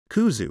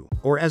Kuzu,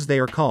 or as they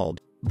are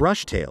called,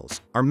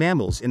 brush-tails, are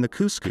mammals in the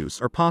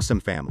couscous or possum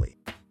family.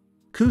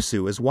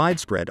 Kusu is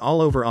widespread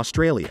all over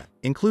Australia,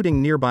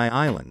 including nearby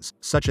islands,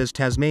 such as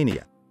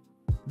Tasmania.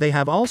 They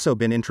have also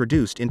been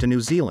introduced into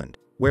New Zealand,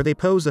 where they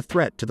pose a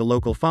threat to the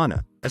local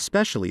fauna,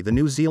 especially the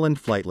New Zealand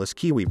flightless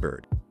kiwi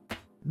bird.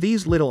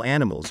 These little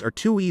animals are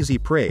too easy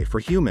prey for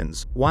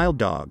humans, wild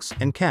dogs,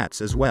 and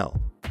cats as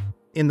well.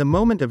 In the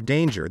moment of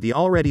danger, the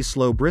already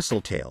slow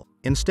bristle-tail,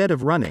 instead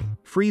of running,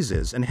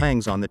 freezes and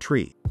hangs on the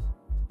tree.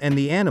 And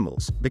the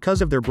animals,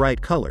 because of their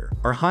bright color,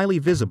 are highly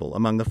visible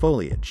among the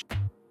foliage.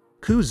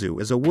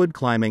 Kuzu is a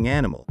wood-climbing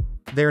animal.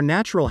 Their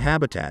natural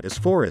habitat is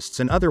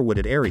forests and other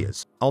wooded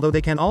areas, although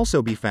they can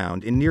also be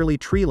found in nearly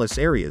treeless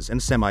areas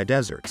and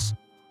semi-deserts.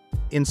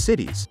 In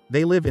cities,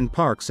 they live in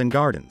parks and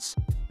gardens.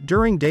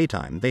 During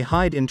daytime they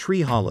hide in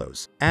tree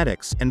hollows,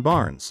 attics, and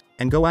barns,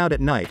 and go out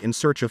at night in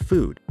search of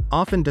food,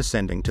 often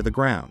descending to the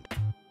ground.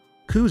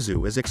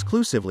 Kuzu is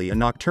exclusively a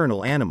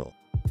nocturnal animal.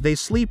 They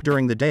sleep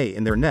during the day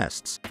in their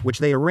nests, which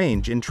they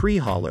arrange in tree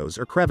hollows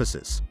or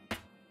crevices.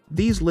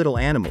 These little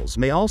animals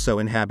may also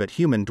inhabit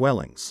human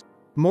dwellings.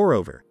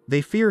 Moreover,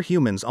 they fear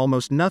humans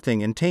almost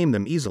nothing and tame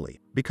them easily,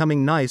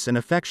 becoming nice and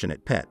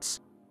affectionate pets.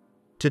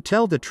 To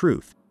tell the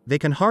truth, they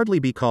can hardly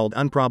be called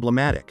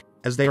unproblematic,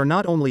 as they are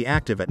not only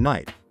active at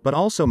night, but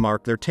also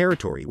mark their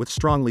territory with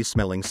strongly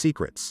smelling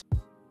secrets.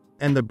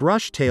 And the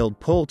brush-tailed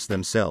poults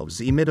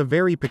themselves emit a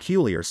very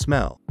peculiar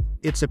smell.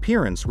 Its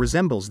appearance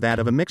resembles that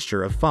of a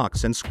mixture of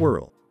fox and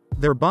squirrel.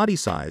 Their body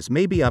size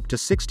may be up to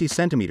 60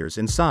 centimeters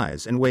in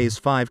size and weighs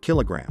 5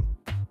 kilograms.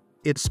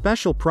 Its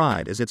special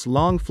pride is its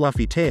long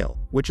fluffy tail,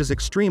 which is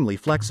extremely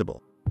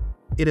flexible.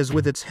 It is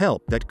with its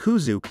help that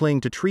Kuzu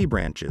cling to tree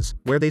branches,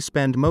 where they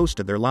spend most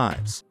of their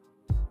lives.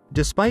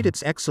 Despite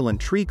its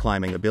excellent tree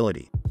climbing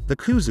ability, the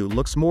Kuzu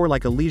looks more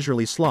like a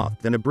leisurely sloth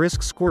than a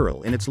brisk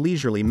squirrel in its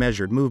leisurely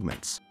measured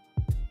movements.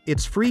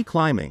 Its free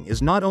climbing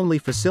is not only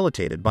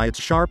facilitated by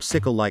its sharp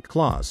sickle-like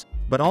claws,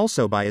 but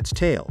also by its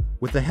tail,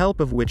 with the help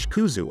of which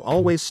Kuzu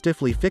always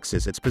stiffly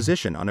fixes its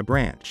position on a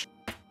branch.